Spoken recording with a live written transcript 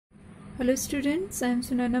Hello students, I am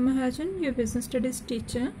Sunana Mahajan, your business studies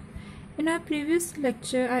teacher. In our previous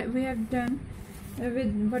lecture, we have done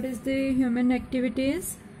with what is the human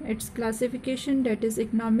activities, its classification, that is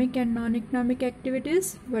economic and non-economic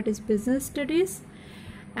activities, what is business studies,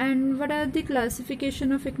 and what are the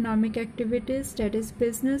classification of economic activities, that is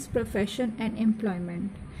business, profession and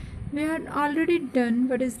employment. We had already done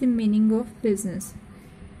what is the meaning of business.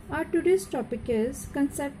 Our today's topic is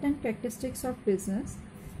concept and characteristics of business.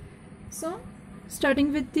 So,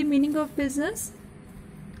 starting with the meaning of business.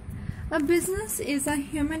 A business is a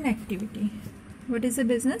human activity. What is a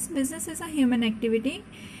business? Business is a human activity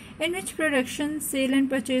in which production, sale and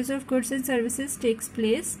purchase of goods and services takes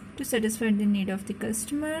place to satisfy the need of the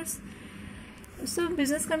customers. So,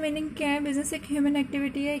 business का meaning क्या है? Business एक human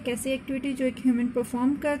activity है, एक ऐसी activity जो एक human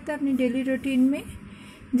perform करता है अपनी डेली रूटीन में,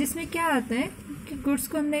 जिसमें क्या आता है कि गुड्स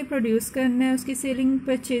को हमने प्रोड्यूस करना है, उसकी सेलिंग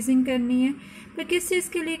परचेजिंग करनी है, पर किस चीज़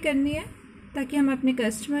के लिए करनी है? ताकि हम अपने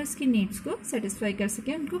कस्टमर्स की नीड्स को सेटिस्फाई कर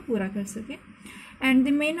सकें, उनको पूरा कर सकें. And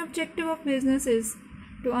the main objective of business is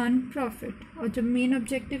to earn profit. और जो मेन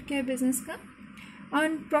ऑब्जेक्टिव क्या है बिजनेस का?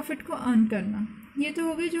 अर्न प्रॉफिट को अर्न करना. ये तो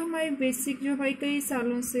हो गई जो हमारी बेसिक, जो हमारी कई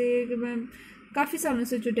सालों से, काफ़ी सालों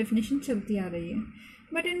से जो डेफिनेशन चलती आ रही है.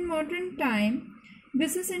 But in modern time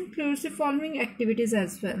business includes the following activities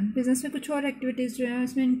as well. Business में कुछ और एक्टिविटीज़ जो है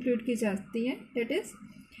उसमें इंक्लूड की जाती है. That is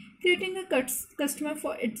creating a customer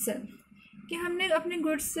for itself, कि हमने अपने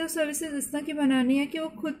गुड्स और सर्विसेज इस तरह की बनानी है कि वो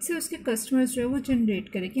खुद से उसके कस्टमर्स जो है वो जनरेट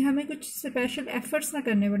करे, कि हमें कुछ स्पेशल एफर्ट्स ना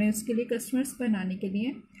करने पड़े उसके लिए, कस्टमर्स बनाने के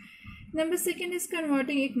लिए. Number second is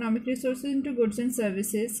converting economic resources into goods and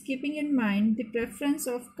services keeping in mind the preference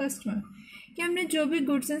of customer, कि हमने जो भी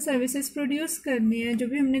गुड्स एंड सर्विसेज प्रोड्यूस करनी है, जो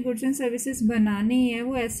भी हमने गुड्स एंड सर्विसेज बनानी है,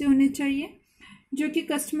 वो ऐसे होने चाहिए जो कि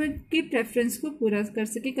कस्टमर की प्रेफरेंस को पूरा कर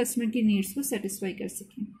सके, कस्टमर की नीड्स को सेटिस्फाई कर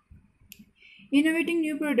सके. इनोवेटिंग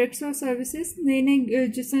न्यू प्रोडक्ट्स और सर्विसेज, नई नई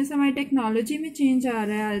जिस तरह से हमारी टेक्नोलॉजी में चेंज आ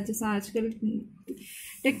रहा है, जैसा आजकल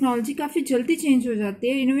टेक्नोलॉजी काफ़ी जल्दी चेंज हो जाती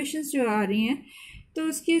है, इनोवेशंस जो आ रही हैं, तो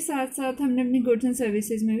उसके साथ साथ हमने अपनी गुड्स एंड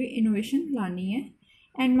सर्विसेज में भी इनोवेशन लानी है.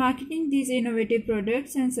 And marketing these innovative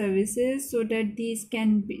products and services so that these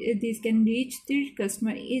can reach the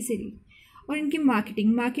customer easily. और इनकी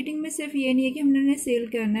मार्केटिंग में सिर्फ ये नहीं है कि हमने उन्हें सेल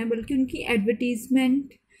करना है, बल्कि उनकी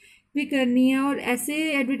एडवर्टीजमेंट भी करनी है, और ऐसे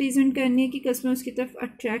एडवर्टीजमेंट करनी है कि कस्टमर उसकी तरफ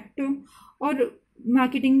अट्रैक्ट हो. और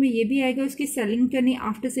मार्केटिंग में ये भी आएगा उसकी सेलिंग करनी,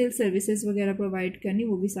 आफ्टर सेल सर्विसेज वगैरह प्रोवाइड करनी,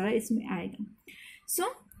 वो भी सारा इसमें आएगा. So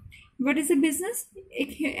what is a business?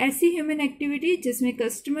 एक ऐसी ह्यूमन एक्टिविटी जिसमें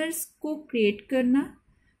कस्टमर्स को क्रिएट करना,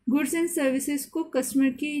 गुड्स एंड सर्विसेज को कस्टमर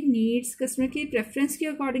की नीड्स, कस्टमर की प्रेफरेंस के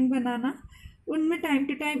अकॉर्डिंग बनाना, उनमें टाइम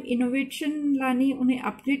टू टाइम इनोवेशन लानी, उन्हें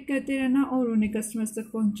अपडेट करते रहना और उन्हें कस्टमर्स तक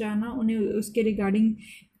पहुंचाना, उन्हें उसके रिगार्डिंग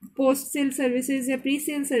पोस्ट सेल सर्विसेज या प्री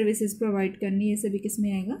सेल सर्विसेज प्रोवाइड करनी. ये सभी किस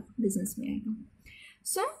में आएगा? बिजनेस में आएगा.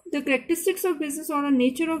 So the characteristics of business और the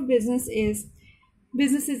nature of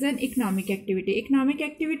business is an economic activity. Economic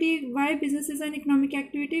activity, why business is an economic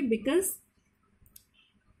activity? Because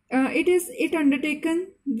it undertaken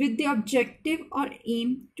with the objective or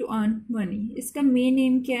aim to earn money. इसका main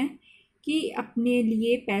M क्या है? कि अपने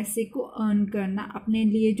लिए पैसे को earn करना, अपने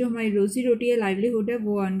लिए जो हमारी रोजी रोटी है, लाइवलीहुड है,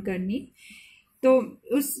 वो अर्न करनी. तो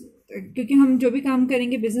क्योंकि हम जो भी काम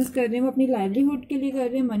करेंगे, बिजनेस कर रहे हैं, वो अपनी लाइवलीहुड के लिए कर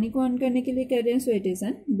रहे हैं, मनी को अर्न करने के लिए कर रहे हैं. So it is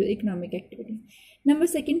an economic activity. Number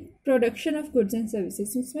second, production of goods and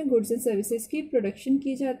services. इसमें गुड्स एंड सर्विसेज की प्रोडक्शन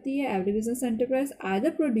की जाती है. Every business enterprise either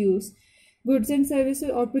produce goods and services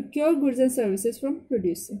और procure goods and services from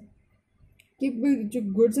producer, कि जो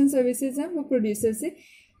goods and services हैं वो प्रोड्यूसर से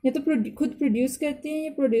या तो खुद प्रोड्यूस करते हैं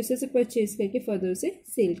या प्रोड्यूसर से परचेज करके फर्दर से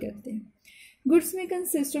सेल करते हैं. गुड्स में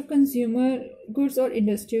कंसिस्ट ऑफ कंज्यूमर गुड्स और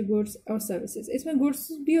इंडस्ट्रियल गुड्स और सर्विसेज. इसमें गुड्स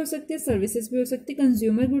भी हो सकते हैं, सर्विसेज भी हो सकती है,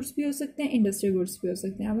 कंज्यूमर गुड्स भी हो सकते हैं, इंडस्ट्रियल गुड्स भी हो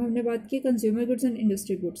सकते हैं. अब हमने बात की consumer goods and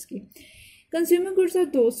industrial goods की. Consumer goods are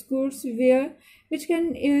those goods which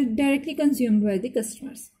can directly consumed by the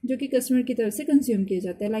customers, जो कि कस्टमर की तरफ से कंज्यूम किए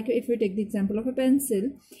जाते हैं. Like if you take the example of a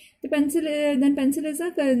pencil, the pencil is a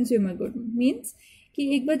consumer good. Means कि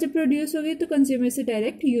एक बार जब प्रोड्यूस हो गई तो कंज्यूमर से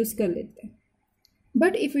डायरेक्ट यूज़ कर लेते हैं.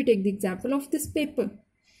 But if we take the example of this paper,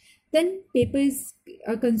 then paper is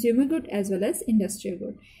a consumer good as well as industrial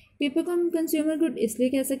good. Paper को हम कंज्यूमर गुड इसलिए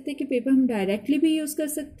कह सकते हैं कि पेपर हम डायरेक्टली भी यूज़ कर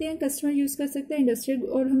सकते हैं, कस्टमर यूज़ कर सकते हैं. इंडस्ट्रियल,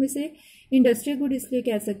 और हम इसे इंडस्ट्रियल गुड इसलिए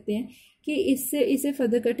कह सकते हैं कि इसे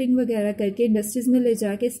फर्दर कटिंग वगैरह करके इंडस्ट्रीज़ में ले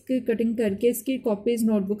जाके इसकी कटिंग करके इसकी कॉपीज़,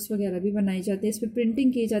 नोटबुक्स वगैरह भी बनाई जाती है, इस पर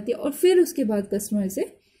प्रिंटिंग की जाती है, और फिर उसके बाद कस्टमर इसे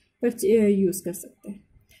यूज़ कर सकते हैं.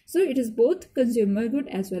 So it is both consumer good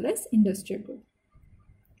as well as industrial good.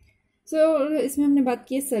 सो इसमें हमने बात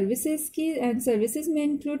की है सर्विसेज की, एंड सर्विसेज में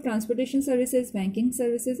include transportation services, banking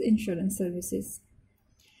services, insurance services.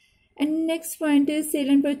 And next point is cell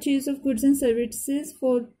and purchase of goods and services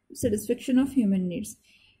for satisfaction of human needs,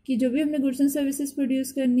 कि जो भी हमने गुड्स एंड सर्विसेज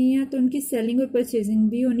प्रोड्यूस करनी है तो उनकी सेलिंग और परचेजिंग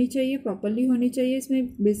भी होनी चाहिए, प्रॉपरली होनी चाहिए। इसमें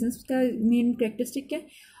बिजनेस का मेन कैरेक्टरिस्टिक क्या है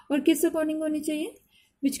और किस अकॉर्डिंग होनी चाहिए,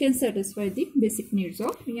 which can satisfy the basic needs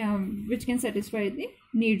of, या which can satisfy the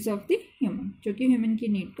needs of the human, जो कि ह्यूमन की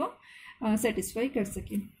नीड को सेटिस्फाई कर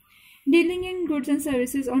सके। Dealing in goods and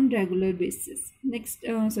services on regular basis.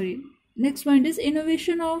 Next point is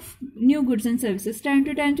innovation of new goods and services. Time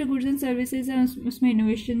to time जो goods and services हैं उसमें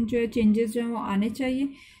innovation जो है, चेंजेस जो है वो आने चाहिए।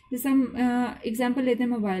 जैसे हम एग्जांपल लेते हैं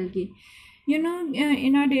मोबाइल की, in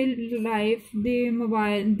our daily life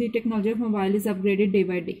the technology of mobile is upgraded day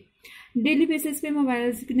by day. Daily basis पे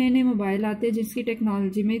नए नए मोबाइल आते हैं जिसकी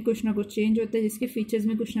टेक्नोलॉजी में कुछ ना कुछ चेंज होता है, जिसके फीचर्स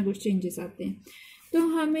में कुछ ना कुछ चेंजेस आते हैं। तो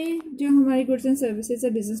हमें जो हमारी गुड्स एंड सर्विसेज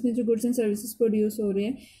है, बिजनेस में जो गुड्स एंड सर्विसेज प्रोड्यूस हो रहे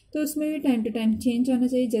हैं, तो उसमें भी टाइम टू टाइम चेंज आना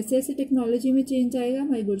चाहिए। जैसे जैसे टेक्नोलॉजी में चेंज आएगा,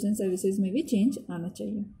 हमारी गुड्स एंड सर्विसेज में भी चेंज आना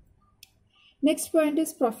चाहिए। Next point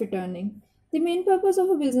is profit earning. The main purpose of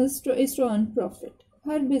a business is to earn profit.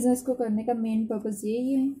 Her business को करने का मेन पर्पज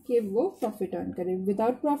यही है कि वो प्रॉफिट अर्न करे।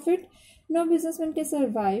 Without profit no businessman can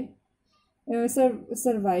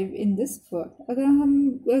survive in this world.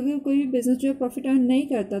 अगर कोई भी बिजनेस जो है प्रॉफिट अर्न नहीं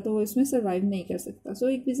करता तो वो इसमें सर्वाइव नहीं कर सकता। सो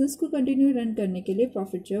एक बिजनेस को कंटिन्यू रन करने के लिए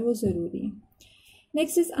प्रॉफिट जो है वो ज़रूरी है।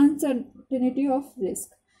 Next is uncertainty of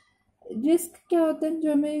risk. Risk क्या होता है,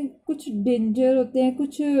 जो हमें कुछ डेंजर होते हैं,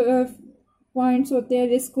 कुछ पॉइंट्स होते हैं,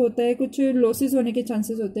 रिस्क होता है, कुछ लॉसेज होने के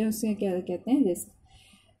चांसेस होते हैं, उससे क्या कहते हैं, risk.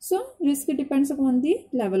 So risk depends upon the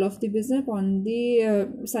level of the business, upon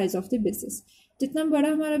the size of the business. जितना बड़ा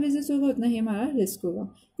हमारा बिजनेस होगा उतना ही हमारा रिस्क होगा।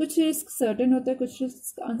 कुछ रिस्क सर्टेन होता है, कुछ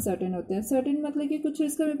रिस्क अनसर्टेन होते हैं। सर्टेन मतलब कि कुछ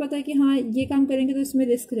रिस्क हमें पता है कि हाँ ये काम करेंगे तो इसमें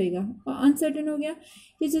रिस्क रहेगा, और अनसर्टेन हो गया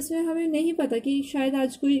कि जिसमें हमें नहीं पता कि शायद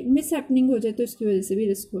आज कोई मिस हैपनिंग हो जाए तो इसकी वजह से भी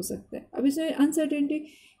रिस्क हो सकता है। अब इसमें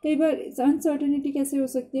कई बार अनसर्टेनिटी कैसे हो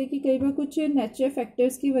सकती है कि कई बार कुछ नेचुरल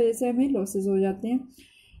फैक्टर्स की वजह से हमें लॉसेज हो जाते हैं,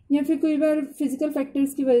 या फिर कई बार फिजिकल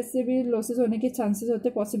फैक्टर्स की वजह से भी लॉसेज होने के चांसेस होते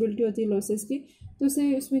हैं, पॉसिबिलिटी होती है लॉसेज की। तो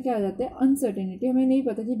उसमें क्या आ जाता है, अनसर्टेनिटी। हमें नहीं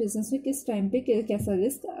पता कि बिजनेस में किस टाइम पे कैसा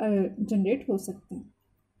रिस्क जनरेट हो सकता है।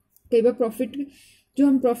 कई बार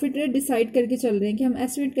हम प्रॉफिट रेट डिसाइड करके चल रहे हैं, कि हम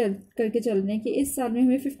एस्टिमेट करके चल रहे हैं कि इस साल में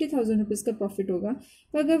हमें 50,000 रुपीज़ का प्रॉफिट होगा,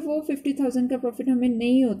 तो अगर वो 50,000 का प्रॉफिट हमें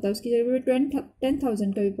नहीं होता, उसकी जगह पे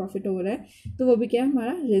 10,000 का भी प्रॉफिट हो रहा है, तो वो भी क्या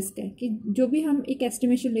हमारा रिस्क है। कि जो भी हम एक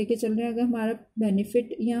एस्टिमेशन लेके चल रहे हैं, अगर हमारा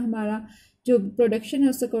बेनिफिट या हमारा जो प्रोडक्शन है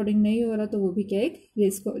उस अकॉर्डिंग नहीं हो रहा, तो वो भी क्या एक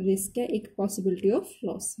रिस्क है, एक पॉसिबिलिटी ऑफ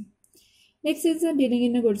लॉस है। Next is dealing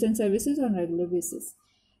in goods and services on regular basis.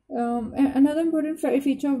 Another important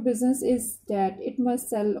feature of business is that it must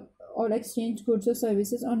sell or exchange goods or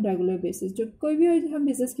services on regular basis। जो कोई भी हम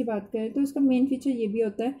business की बात करें तो उसका मेन फीचर ये भी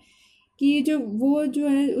होता है कि जो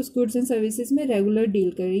है उस गुड्स एंड सर्विसेज में रेगुलर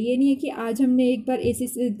डील कर रही है। ये नहीं है कि आज हमने एक बार एसी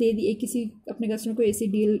दे दी, किसी अपने कस्टमर को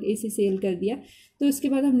एसी सेल कर दिया, तो उसके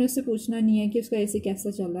बाद हमने उससे पूछना नहीं है कि उसका एसी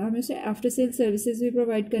कैसा चल रहा है। हमें उसे आफ्टर सेल सर्विसेज भी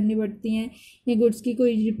प्रोवाइड करनी पड़ती हैं, या गुड्स की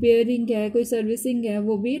कोई रिपेयरिंग है, कोई सर्विसिंग है,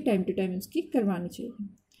 वो भी टाइम टू टाइम उसकी करवानी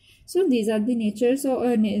चाहिए। So these are the nature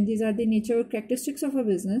or characteristics of a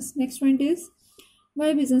business. Next point is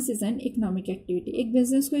why business is an economic activity। एक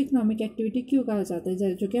बिजनेस को इकोनॉमिक एक्टिविटी क्यों कहा जाता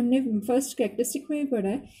है, जो कि हमने फर्स्ट कैरेक्टरिस्टिक में भी पढ़ा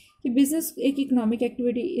है कि बिजनेस एक इकोनॉमिक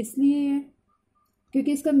एक्टिविटी इसलिए है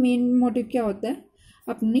क्योंकि इसका मेन मोटिव क्या होता है,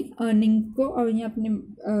 अपनी अर्निंग को और या अपने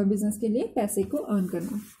बिजनेस के लिए पैसे को अर्न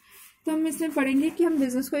करना। तो हम इसमें पढ़ेंगे कि हम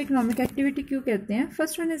बिजनेस को इकोनॉमिक एक्टिविटी क्यों कहते हैं।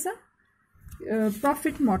 First one is a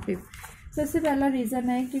profit motive. सबसे पहला रीज़न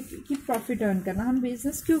है कि प्रॉफिट अर्न करना। हम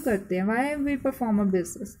बिजनेस क्यों करते हैं, why we perform a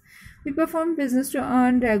business. We perform business to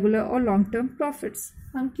earn regular और लॉन्ग टर्म प्रॉफिट्स।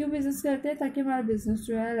 हम क्यों बिजनेस करते हैं, ताकि हमारा बिजनेस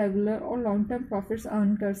जो है रेगुलर और लॉन्ग टर्म प्रॉफिट्स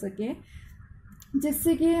अर्न कर सके,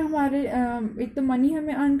 जिससे कि हमारे एक तो मनी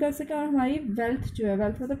हमें अर्न कर सके और हमारी वेल्थ जो है,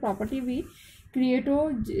 वेल्थ मतलब प्रॉपर्टी भी क्रिएट हो।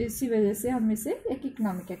 इसी वजह से हम इसे एक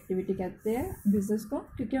इकोनॉमिक एक्टिविटी कहते हैं बिजनेस को,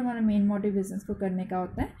 क्योंकि हमारा मेन मोटिव बिजनेस को करने का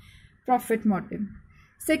होता है profit motive.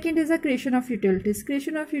 Second is a creation of utilities.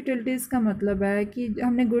 Creation of utilities का मतलब है कि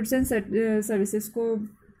हमने गुड्स एंड सर्विसेज को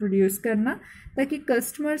प्रोड्यूस करना ताकि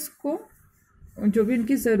कस्टमर्स को जो भी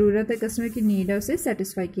उनकी ज़रूरत है, कस्टमर की नीड है, उसे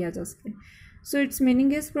सेटिस्फाई किया जा सके। So it's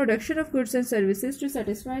meaning is production of goods and services to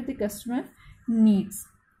satisfy the customer needs.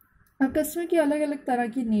 अब कस्टमर की अलग अलग तरह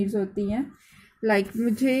की नीड्स होती हैं।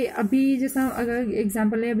 मुझे अभी जैसा अगर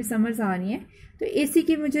एग्जांपल है, अभी समर्स आ रही है तो एसी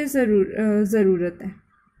की मुझे ज़रूरत है,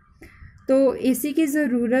 तो एसी की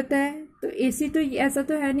ज़रूरत है, तो एसी तो ऐसा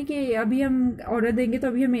तो है नहीं कि अभी हम ऑर्डर देंगे तो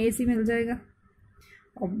अभी हमें एसी मिल जाएगा।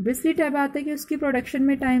 ऑब्वियसली टाइप आता है कि उसकी प्रोडक्शन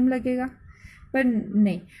में टाइम लगेगा, पर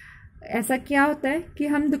नहीं, ऐसा क्या होता है कि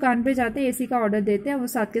हम दुकान पे जाते हैं, एसी का ऑर्डर देते हैं, वो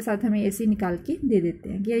साथ के साथ हमें एसी निकाल के दे देते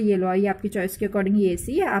हैं कि ये लो, ये आपकी चॉइस के अकॉर्डिंग ये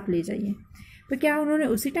एसी है, आप ले जाइए। पर क्या उन्होंने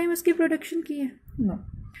उसी टाइम उसकी प्रोडक्शन की है? नो,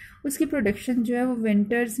 उसकी प्रोडक्शन जो है वो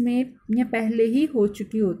विंटर्स में या पहले ही हो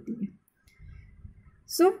चुकी होती है।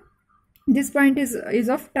 So this point is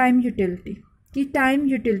of time utility, कि टाइम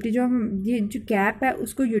यूटिलिटी जो हम ये जो गैप है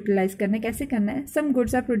उसको यूटिलाइज करना है। कैसे करना है? Some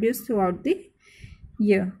goods are produce through out the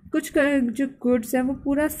year, कुछ जो गुड्स हैं वो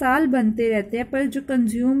पूरा साल बनते रहते हैं, पर जो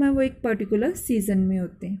कंज्यूम है वो एक पर्टिकुलर सीजन में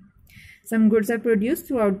होते हैं। Some goods are produce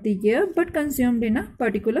through out the year but consumed in a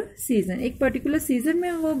particular season, एक पर्टिकुलर सीजन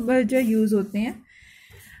में वो जो यूज़ होते हैं।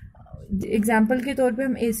 एग्जाम्पल के तौर पे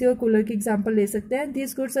हम एसी और कूलर की एग्जाम्पल ले सकते हैं।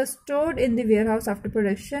 These goods are stored in the ware house after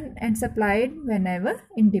production and supplied when ever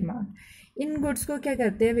in demand. In goods को क्या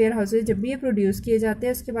करते हैं, वेयर हाउसेज जब भी ये प्रोड्यूस किए जाते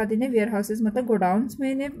हैं उसके बाद इन्हें वेयर हाउसेज मतलब गोडाउन्स में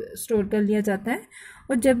इन्हें स्टोर कर लिया जाता है,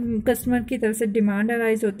 और जब कस्टमर की तरफ से डिमांड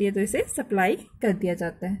अराइज होती है तो इसे सप्लाई कर दिया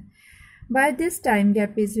जाता है। By this time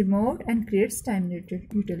gap is removed and creates time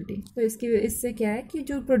utility. तो इससे क्या है कि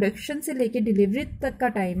जो प्रोडक्शन से लेके डिलीवरी तक का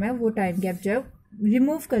टाइम है वो टाइम गैप जो है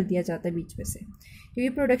रिमूव कर दिया जाता है बीच में से, क्योंकि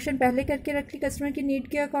प्रोडक्शन पहले करके रख ली कस्टमर की नीड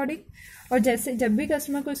के अकॉर्डिंग, और जैसे जब भी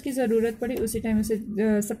कस्टमर को उसकी ज़रूरत पड़ी उसी टाइम उसे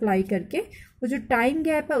सप्लाई करके वो जो टाइम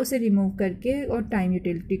गैप है उसे रिमूव करके और टाइम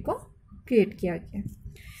यूटिलिटी को क्रिएट किया गया।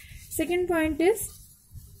 Second point is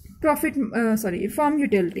form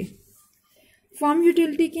utility. Form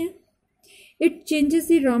utility क्या है? It changes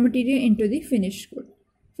the raw material into the finished good,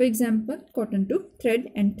 for example cotton to thread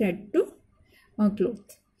and thread to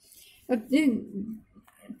cloth.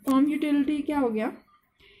 Form utility क्या हो गया?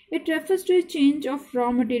 It refers to A change of raw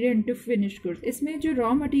material into finished goods. इसमें जो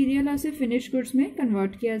raw material है उसे finished goods में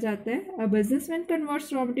convert किया जाता है। A businessman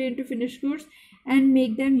converts raw material into finished goods and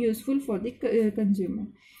make them useful for the consumer.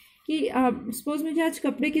 कि suppose मुझे आज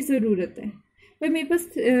कपड़े की ज़रूरत है पर मेरे पास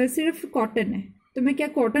सिर्फ कॉटन है, तो मैं क्या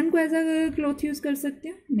कॉटन को एज अ क्लॉथ यूज़ कर सकती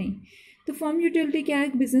हूँ? नहीं। तो फॉर्म यूटिलिटी क्या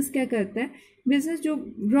है? बिजनेस क्या करता है? बिजनेस जो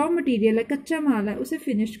रॉ मटेरियल है, कच्चा माल है, उसे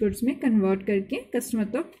फिनिश्ड गुड्स में कन्वर्ट करके कस्टमर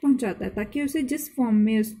तक पहुंचाता है ताकि उसे जिस फॉर्म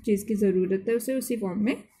में उस चीज़ की ज़रूरत है उसे उसी फॉर्म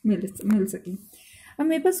में मिल सके। अब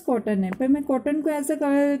मेरे पास कॉटन है पर मैं कॉटन को एज अ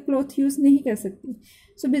क्लॉथ यूज़ नहीं कर सकती।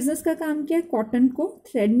 सो बिजनेस का काम क्या है? कॉटन को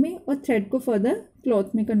थ्रेड में और थ्रेड को फर्दर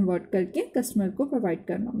क्लॉथ में कन्वर्ट करके कस्टमर को प्रोवाइड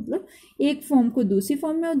करना, मतलब एक फॉर्म को दूसरी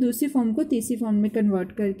फॉर्म में और दूसरी फॉर्म को तीसरी फॉर्म में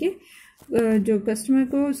कन्वर्ट करके जो कस्टमर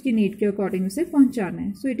को उसकी नीड के अकॉर्डिंग उसे पहुंचाना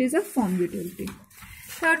है। So it is a form utility.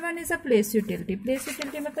 Third one is a place utility. Place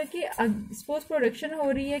utility मतलब कि सपोज प्रोडक्शन हो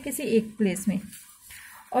रही है किसी एक प्लेस में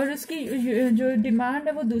और उसकी जो डिमांड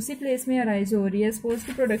है वो दूसरी प्लेस में अराइज हो रही है। सपोज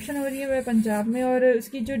की प्रोडक्शन हो रही है वह पंजाब में और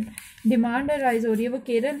उसकी जो डिमांड अराइज हो रही है वो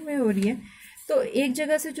केरल में हो रही है, तो एक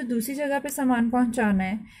जगह से जो दूसरी जगह पे सामान पहुंचाना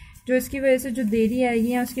है, जो इसकी वजह से जो देरी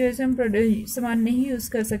आएगी या उसकी वजह से हम सामान नहीं यूज़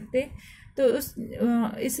कर सकते, तो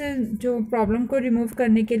इस जो प्रॉब्लम को रिमूव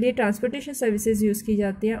करने के लिए ट्रांसपोर्टेशन सर्विसेज यूज़ की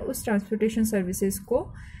जाती है। उस ट्रांसपोर्टेशन सर्विसेज को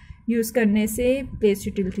यूज़ करने से प्लेस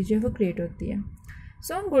यूटिलिटी जो है वो क्रिएट होती है।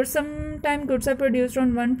 सो sometimes goods are produced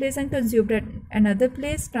on one place and consumed at another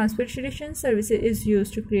place. Transportation services is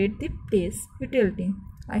used to create the place utility.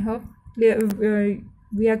 I hope we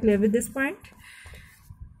are clear with this point.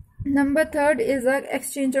 Number third is our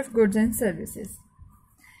exchange of goods and services.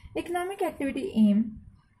 Economic activity aim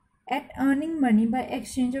at earning money by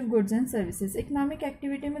exchange of goods and services. Economic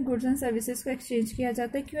activity में goods and services को exchange किया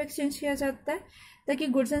जाता है। क्यों exchange किया जाता है? ताकि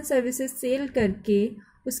goods and services सेल करके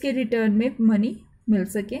उसके रिटर्न में मनी मिल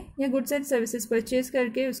सके, या गुड्स एंड सर्विसेज परचेज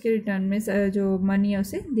करके उसके रिटर्न में जो मनी है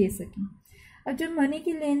उसे दे सकें। अब जो मनी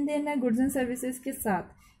की लेन देन है गुड्स एंड सर्विसेज के साथ,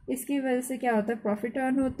 इसकी वजह से क्या होता है? प्रॉफिट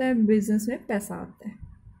अर्न होता है, बिजनेस में पैसा आता है।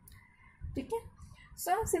 ठीक है।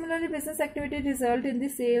 So similarly business activity result in the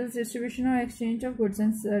sales, distribution और exchange of goods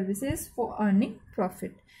and services for earning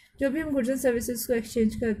profit. जो भी हम गुड्स एंड सर्विसेज को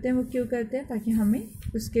एक्सचेंज करते हैं वो क्यों करते हैं? ताकि हमें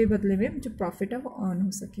उसके बदले में जो प्रॉफिट है वो अर्न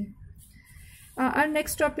हो सके। Our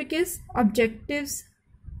next topic is objectives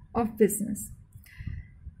of business.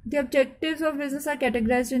 The objectives of business are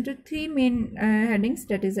categorized into three main headings,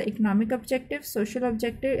 that is the economic objective, social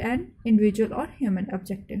objective and individual or human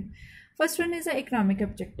objective. First one is the economic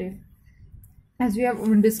objective. As we have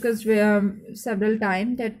discussed several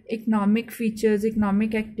times that economic features,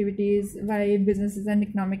 economic activities, why business is an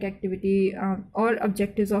economic activity or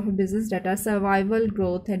objectives of a business, that are survival,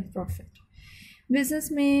 growth and profit.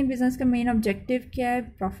 Business का main objective क्या है?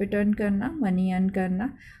 Profit earn करना, money earn करना,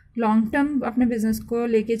 long term अपने business को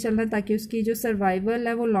लेके चलना ताकि उसकी जो सर्वाइवल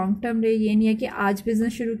है वो लॉन्ग टर्म रहे। ये नहीं है कि आज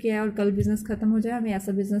बिजनेस शुरू किया है और कल बिजनेस खत्म हो जाए, हमें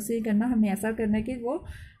ऐसा बिजनेस ही करना, हमें ऐसा करना है कि वो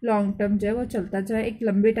लॉन्ग टर्म जो है वो चलता जाए, एक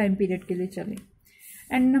लंबे टाइम पीरियड के लिए चले।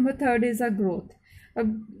 And number third is a growth.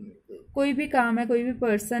 अब कोई भी काम है, कोई भी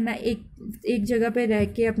पर्सन है, एक जगह पे रह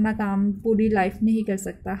के अपना काम पूरी लाइफ नहीं कर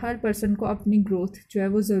सकता। हर पर्सन को अपनी ग्रोथ जो है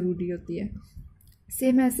वो ज़रूरी होती है।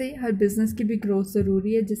 सेम ऐसे ही हर बिज़नेस की भी ग्रोथ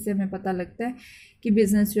ज़रूरी है, जिससे हमें पता लगता है कि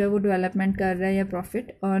बिज़नेस जो है वो डेवलपमेंट कर रहा है या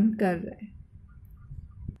प्रॉफिट अर्न कर रहा है।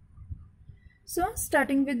 So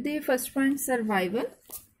starting with the first point, survival.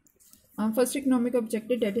 First economic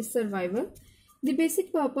objective, that is survival. The basic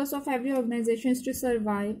purpose of every organization is to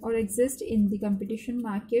survive or exist in the competition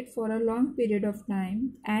market for a long period of time,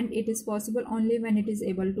 and it is possible only when it is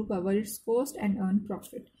able to cover its cost and earn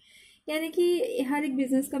profit. यानी कि हर एक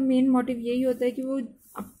business का main motive यही होता है कि वो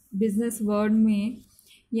business world में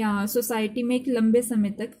या सोसाइटी में एक लंबे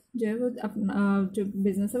समय तक जो है वो अपना जो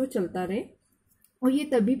बिजनेस है वो चलता रहे। और ये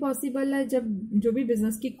तभी पॉसिबल है जब जो भी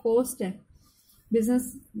बिजनेस की कॉस्ट है, बिजनेस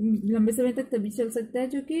लंबे समय तक तभी चल सकता है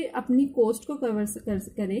जो कि अपनी कॉस्ट को कवर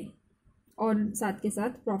करे और साथ के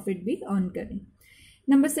साथ प्रॉफिट भी अर्न करे।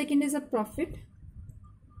 Number second is a profit.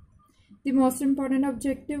 The most important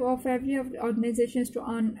objective of every organisation is to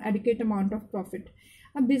earn adequate amount of profit.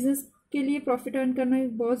 अब बिजनेस के लिए प्रॉफिट अर्न करना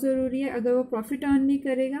बहुत ज़रूरी है। अगर वो प्रॉफिट अर्न नहीं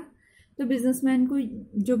करेगा तो बिजनेसमैन को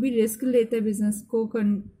जो भी रिस्क लेता है बिजनेस को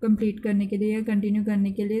कंप्लीट करने के लिए या कंटिन्यू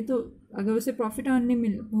करने के लिए, तो अगर उसे प्रॉफिट अर्न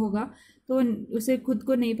नहीं होगा तो उसे खुद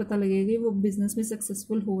को नहीं पता लगेगा कि वो बिजनेस में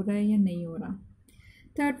सक्सेसफुल हो रहा है या नहीं हो रहा।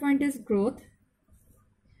 Third point is growth.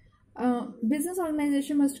 Business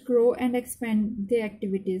organisation must grow and expand the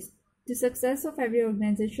activities. The success of every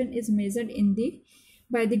organisation is measured in the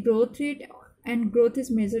by the growth rate, and growth is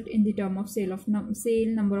measured in the term of sale,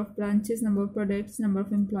 number of branches, number of products, number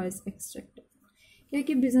of employees, etc.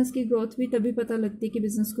 क्योंकि business की growth भी तभी पता लगती है कि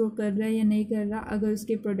business grow कर रहा है या नहीं कर रहा अगर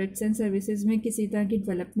उसके प्रोडक्ट्स एंड सर्विसेज में किसी तरह की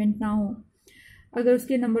डेवलपमेंट ना हो, अगर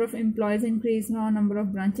उसके नंबर ऑफ एम्प्लॉयज़ इंक्रीज ना हो, नंबर ऑफ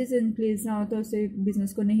ब्रांचेस इंक्रीज ना हो, तो उसे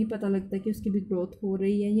बिजनेस को नहीं पता लगता कि उसकी भी ग्रोथ हो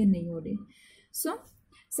रही है या नहीं हो रही। सो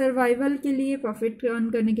सर्वाइवल के लिए, प्रॉफिट अर्न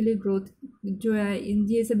करने के लिए ग्रोथ जो है,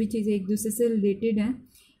 ये सभी चीज़ें एक दूसरे से रिलेटेड हैं।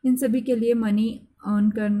 इन सभी के लिए मनी अर्न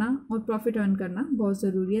करना और प्रॉफिट अर्न करना बहुत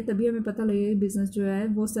ज़रूरी है, तभी हमें पता लगेगा कि बिज़नेस जो है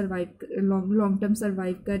वो लॉन्ग टर्म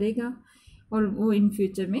सर्वाइव करेगा और वो इन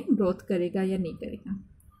फ्यूचर में ग्रोथ करेगा या नहीं करेगा।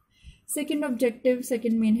 Second objective,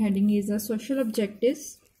 second main heading is a social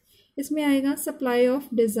objectives. इसमें आएगा supply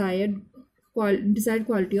of desired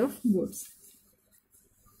quality of goods.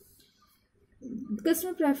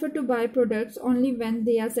 Customer prefer to buy products only when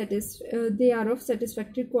they are of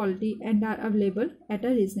satisfactory quality and are available at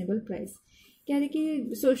a reasonable price. क्या है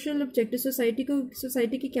कि social objective,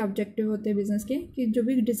 society के क्या objective होते हैं business के, कि जो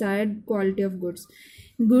भी डिज़ायर्ड क्वालिटी ऑफ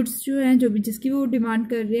गुड्स जो हैं, जो भी जिसकी वो डिमांड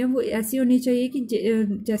कर रहे हैं वो ऐसी होनी चाहिए कि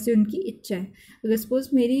जैसे उनकी इच्छा है। अगर सपोज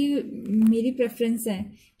मेरी प्रेफरेंस है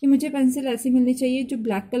कि मुझे पेंसिल ऐसी मिलनी चाहिए जो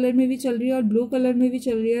ब्लैक कलर में भी चल रही है और ब्लू कलर में भी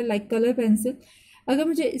चल रही है, लाइक कलर पेंसिल, अगर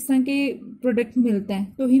मुझे इस तरह के प्रोडक्ट मिलते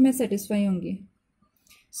हैं तो ही मैं सेटिस्फाई होंगी।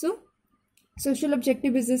 सोशल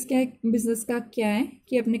ऑब्जेक्टिव बिजनेस का क्या है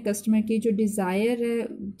कि अपने कस्टमर की जो डिज़ायर है,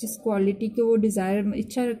 जिस क्वालिटी को वो डिज़ायर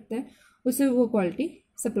इच्छा रखता है, उसे वो क्वालिटी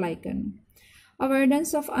सप्लाई करना।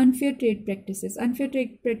 Avoidance of unfair trade practices. Unfair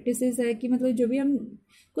trade practices है कि मतलब जो भी हम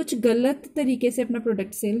कुछ गलत तरीके से अपना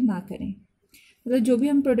प्रोडक्ट सेल ना करें, मतलब जो भी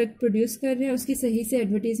हम प्रोडक्ट प्रोड्यूस कर रहे हैं उसकी सही से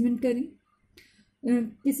एडवर्टीजमेंट करें,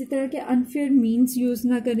 किसी तरह के अनफेयर मीन्स यूज़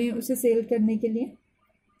ना करें उसे सेल करने के लिए।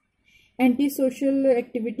 Anti social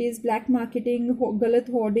activities, black marketing, गलत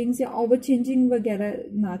होर्डिंग्स या ओवर चेंजिंग वगैरह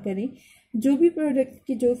ना करें। जो भी प्रोडक्ट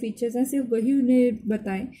के जो फीचर्स हैं सिर्फ वही उन्हें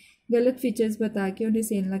बताएं, गलत फीचर्स बता के उन्हें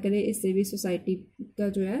सेल ना करें, इससे भी सोसाइटी का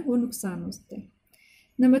जो है वो नुकसान होता है।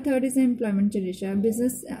 Number third is employment generation.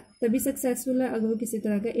 Business तभी सक्सेसफुल है अगर वो किसी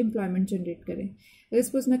तरह का एम्प्लॉयमेंट जनरेट करे। अगर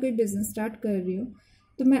सपोज मैं कोई बिजनेस स्टार्ट कर रही हूँ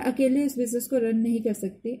तो मैं अकेले इस बिज़नेस को रन नहीं कर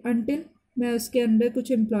सकती अनटिल मैं उसके अंदर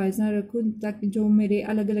कुछ एम्प्लॉयज़ ना रखूँ, ताकि जो मेरे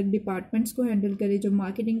अलग अलग डिपार्टमेंट्स को हैंडल करे, जो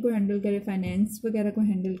मार्केटिंग को हैंडल करे, फाइनेंस वगैरह को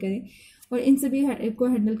हैंडल करे। और इन सभी को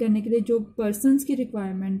हैंडल करने के लिए जो पर्सनस की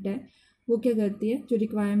रिक्वायरमेंट है वो क्या करती है, जो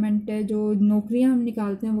रिक्वायरमेंट है, जो नौकरियाँ हम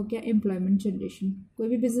निकालते हैं वो क्या, एम्प्लॉयमेंट जनरेशन। कोई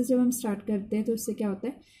भी बिज़नेस जब हम स्टार्ट करते हैं तो उससे क्या होता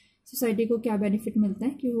है, सोसाइटी को क्या बेनिफिट मिलता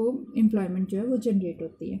है कि वो एम्प्लॉयमेंट जो है वो जनरेट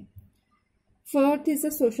होती है। Fourth is the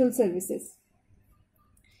social services.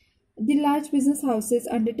 The large business houses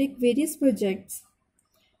undertake various projects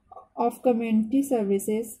of community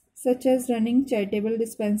services such as running charitable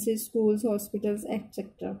dispensaries, schools, hospitals,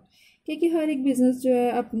 etc. क्योंकि हर एक बिजनेस जो है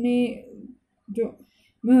अपने जो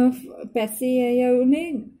पैसे है या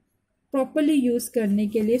उन्हें प्रॉपरली यूज़ करने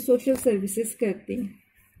के लिए सोशल सर्विसेज करती हैं,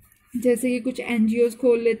 जैसे कि कुछ NGOs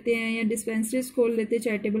खोल लेते हैं या डिस्पेंसरीज खोल लेते हैं,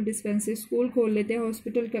 चैरिटेबल डिस्पेंसरी, स्कूल खोल लेते हैं,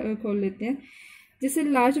 हॉस्पिटल खोल लेते हैं, जिससे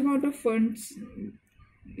लार्ज अमाउंट ऑफ फंड्स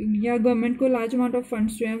या गवर्नमेंट को लार्ज अमाउंट ऑफ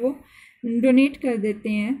फंड्स जो हैं वो डोनेट कर देते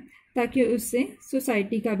हैं ताकि उससे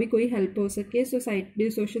सोसाइटी का भी कोई हेल्प हो सके, सोसाइटी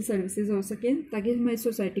सोशल सर्विसेज हो सके, ताकि हमारी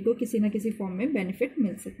सोसाइटी को किसी ना किसी फॉर्म में बेनिफिट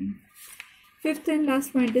मिल सके। Fifth and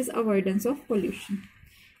last point is avoidance of pollution,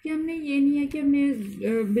 कि हमने ये नहीं है कि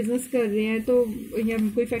हमने बिजनेस कर रहे हैं तो, या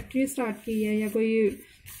कोई फैक्ट्री स्टार्ट की है या कोई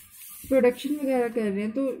प्रोडक्शन वगैरह कर रहे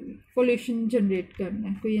हैं तो पोल्यूशन जनरेट करना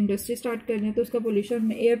है, कोई इंडस्ट्री स्टार्ट करनी है तो उसका पोल्यूशन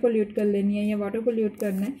हमने एयर पोल्यूट कर लेनी है या वाटर पोल्यूट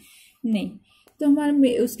करना है, नहीं। तो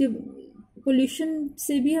हमारा उसके पोल्यूशन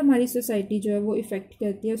से भी हमारी सोसाइटी जो है वो इफ़ेक्ट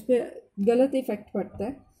करती है, उस पर गलत इफ़ेक्ट पड़ता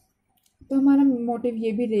है। तो हमारा मोटिव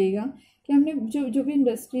ये भी रहेगा कि हमने जो भी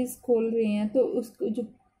इंडस्ट्रीज़ खोल रहे हैं तो उसको जो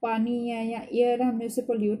पानी है या एयर, हमने उसे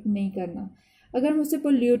पोल्यूट नहीं करना। अगर हम उसे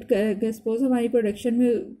पोल्यूट कर सपोज हमारी प्रोडक्शन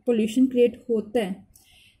में पोल्यूशन क्रिएट होता है,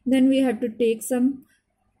 then we have to take some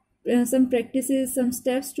practices, some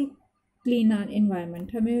steps to clean our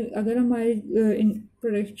environment. हमें अगर हमारे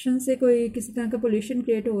प्रोडक्शन से कोई किसी तरह का पोल्यूशन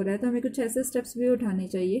क्रिएट हो रहा है तो हमें कुछ ऐसे स्टेप्स भी उठाने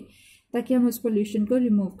चाहिए ताकि हम उस पोल्यूशन को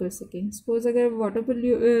रिमूव कर सकें। सपोज अगर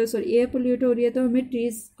एयर पोल्यूट हो रही है तो हमें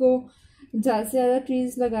ट्रीज़ को ज़्यादा से ज़्यादा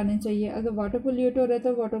ट्रीज़ लगाने चाहिए। अगर वाटर पोल्यूट हो रहा है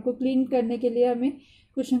तो वाटर को क्लीन करने के लिए हमें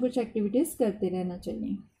कुछ ना कुछ एक्टिविटीज़ करते रहना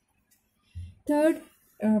चाहिए।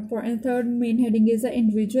 Third main heading is the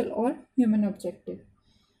individual और ह्यूमन ऑब्जेक्टिव।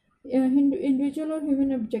 इंडिविजुअल और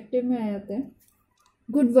ह्यूमन ऑब्जेक्टिव में आ जाता है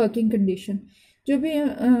गुड वर्किंग कंडीशन। जो भी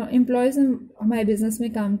एम्प्लॉयज़ हमारे बिज़नेस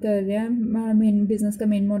में काम कर रहे हैं, हमारा मेन बिज़नेस का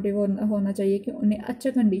मेन मोटिव होना चाहिए कि उन्हें अच्छा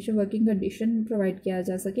वर्किंग कंडीशन प्रोवाइड किया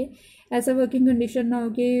जा सके। ऐसा वर्किंग कंडीशन ना हो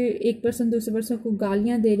कि एक पर्सन दूसरे पर्सन को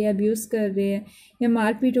गालियाँ दे रहे हैं, अब्यूज़ कर रहे हैं या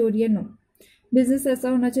मारपीट हो रही है। नो, बिज़नेस ऐसा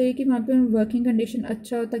होना चाहिए कि वहाँ पे वर्किंग कंडीशन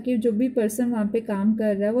अच्छा हो ताकि जो भी पर्सन वहाँ पे काम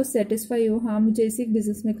कर रहा है वो सेटिस्फाई हो, हाँ मुझे इसी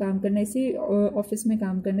बिज़नेस में काम करना है, इसी ऑफिस में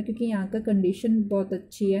काम करना है, क्योंकि यहाँ का कंडीशन बहुत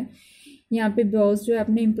अच्छी है। यहाँ पे बॉस जो है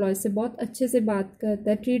अपने एम्प्लॉय से बहुत अच्छे से बात करता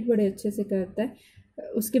है, ट्रीट बड़े अच्छे से करता है,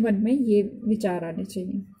 उसके मन में ये विचार आने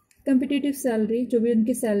चाहिए। कम्पिटिटिव सैलरी, जो भी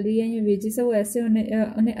उनकी सैलरी है या वेजेस है वो ऐसे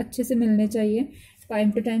उन्हें अच्छे से मिलने चाहिए,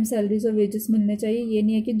 टाइम टू टाइम सैलरीज और वेजेस मिलने चाहिए। ये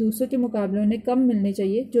नहीं है कि दूसरों के मुकाबले उन्हें कम मिलने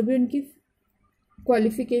चाहिए। जो भी उनकी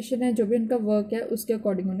क्वालिफिकेशन है, जो भी उनका वर्क है, उसके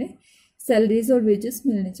अकॉर्डिंग उन्हें सैलरीज और वेजेस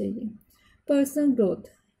मिलने चाहिए। Personal growth,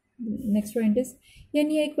 next point is,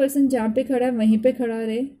 यानी एक पर्सन जहाँ पे खड़ा है वहीं पे खड़ा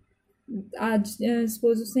रहे। आज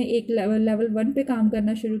सपोज उसने एक लेवल 1 पे काम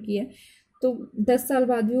करना शुरू किया तो 10 साल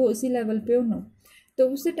बाद भी वो उसी लेवल पे हो, तो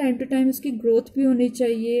उससे टाइम टू टाइम उसकी ग्रोथ भी होनी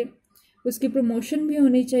चाहिए, उसकी प्रमोशन भी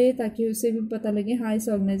होनी चाहिए, ताकि उसे भी पता लगे हाँ इस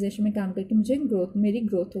ऑर्गेनाइजेशन में काम करके मुझे मेरी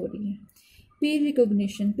ग्रोथ हो रही है। पीर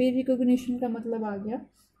रिकॉग्निशन का मतलब आ गया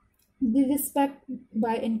the respect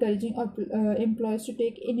by encouraging employees to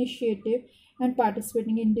take initiative and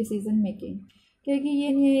participating in decision making. क्योंकि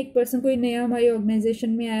ये नहीं है एक पर्सन कोई नया हमारी ऑर्गेनाइजेशन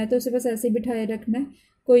में आया तो उसे बस ऐसे ही बिठाए रखना है,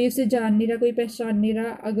 कोई उसे जान नहीं रहा, कोई पहचान नहीं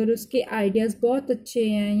रहा। अगर उसके आइडियाज़ बहुत अच्छे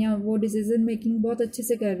हैं या वो डिसीजन मेकिंग बहुत अच्छे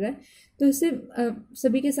से कर रहा है तो उसे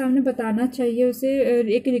सभी के सामने बताना चाहिए, उसे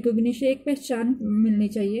एक रिकॉग्निशन, एक पहचान मिलनी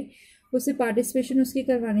चाहिए, उसे पार्टिसिपेशन उसकी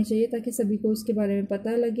करवानी चाहिए ताकि सभी को उसके बारे में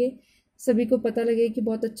पता लगे, सभी को पता लगे कि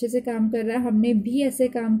बहुत अच्छे से काम कर रहा है, हमने भी ऐसे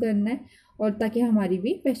काम करना है, और ताकि हमारी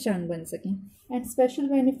भी पहचान बन सके। And special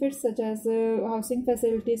benefits such as housing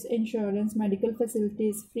facilities, insurance, medical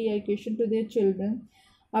facilities, free education to their children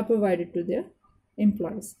are provided to their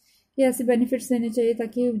employees. ये ऐसे बेनिफिट्स देने चाहिए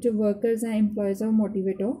ताकि जो वर्कर्स हैं, एम्प्लॉयज़ हैं, वो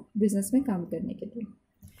मोटिवेट हो बिजनेस में काम करने के लिए।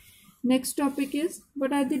 Next topic is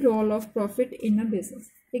what are the role of profit in a business.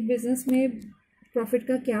 एक बिजनेस में प्रॉफिट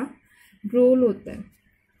का क्या रोल होता है।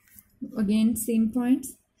 Again same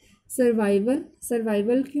points.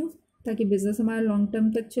 सर्वाइवल क्यों, ताकि बिजनेस हमारा लॉन्ग टर्म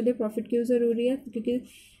तक चले। प्रॉफिट क्यों ज़रूरी है, क्योंकि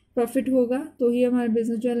प्रॉफिट होगा तो ही हमारा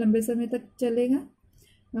बिजनेस जो है लंबे समय तक चलेगा,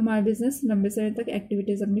 हमारा बिजनेस लंबे समय तक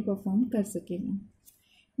एक्टिविटीज़ अपनी परफॉर्म कर सकेगा।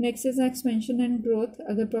 Next is expansion and growth.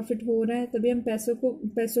 अगर प्रॉफिट हो रहा है तभी हम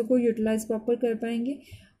पैसों को यूटिलाइज प्रॉपर कर पाएंगे।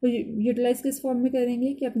 तो यूटिलाइज किस फॉर्म में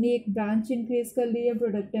करेंगे कि अपनी एक ब्रांच इंक्रीज कर ली या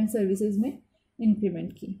प्रोडक्ट एंड सर्विसेज में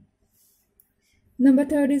इंक्रीमेंट की। Number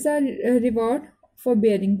 3 is are reward for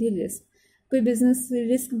bearing the risk. कोई बिजनेस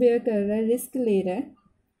रिस्क बेयर कर रहा है, रिस्क ले रहा है,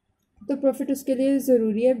 तो प्रॉफिट उसके लिए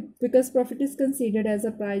ज़रूरी है, because profit is considered as a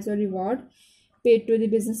prize और reward paid to the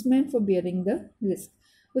businessman for bearing the risk.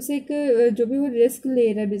 उसे एक जो भी वो रिस्क ले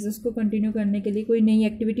रहा है बिजनेस को कंटिन्यू करने के लिए, कोई नई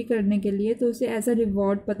एक्टिविटी करने के लिए, तो उसे एज अ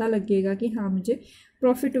रिवॉर्ड पता लगेगा कि हाँ मुझे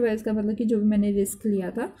प्रॉफिट हुआ है, इसका मतलब कि जो भी मैंने रिस्क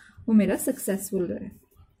लिया था वो मेरा सक्सेसफुल रहा है।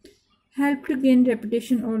 हेल्प टू गेन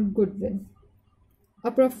रेपुटेशन और goodwill. A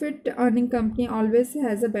profit earning company always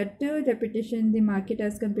has a better reputation in the market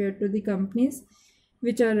as compared to the companies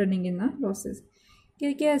which are running in the losses।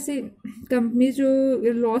 क्योंकि ऐसे कंपनीज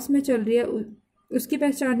जो लॉस में चल रही है उसकी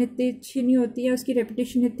पहचान इतनी अच्छी नहीं होती है, उसकी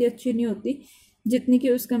रेपुटेशन इतनी अच्छी नहीं होती जितनी कि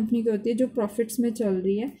उस कंपनी की होती है जो प्रॉफिट्स में चल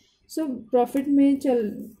रही है। सो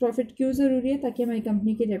प्रॉफिट क्यों ज़रूरी है? ताकि हमारी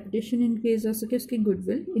कंपनी की रेपुटेशन इंक्रीज हो सके, उसकी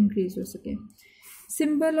गुडविल इंक्रीज हो सके.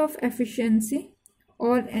 सिंबल ऑफ एफिशिएंसी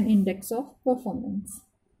और N index of performance.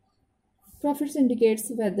 Profits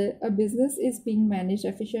indicates weather a business is being manage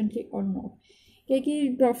efficiently और नॉट. क्या कि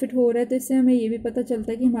प्रॉफिट हो रहा है तो इससे हमें ये भी पता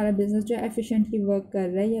चलता है कि हमारा बिजनेस जो है एफिशिएंटली वर्क कर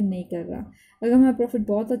रहा है या नहीं कर रहा. अगर हमारा प्रॉफिट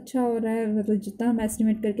बहुत अच्छा हो रहा है, मतलब जितना हम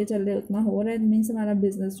एस्टिमेट करके चल रहे हैं उतना हो रहा है, मीन्स हमारा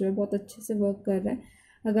बिजनेस जो है बहुत अच्छे से वर्क कर रहा है.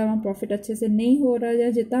 अगर हमारा प्रॉफिट अच्छे से नहीं हो रहा है या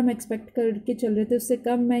जितना हम एक्सपेक्ट करके चल रहे थे उससे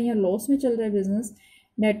कम है या लॉस में चल रहा है business,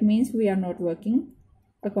 that means we are not working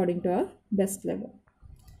according to our best level.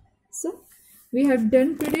 So we have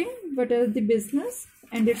done today what are the business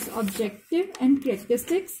and its objective and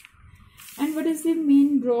characteristics, and what is the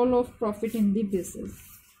main role of profit in the business.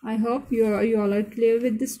 I hope you all are clear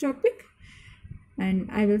with this topic,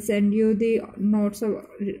 and I will send you the notes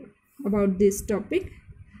about this topic.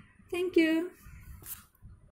 Thank you.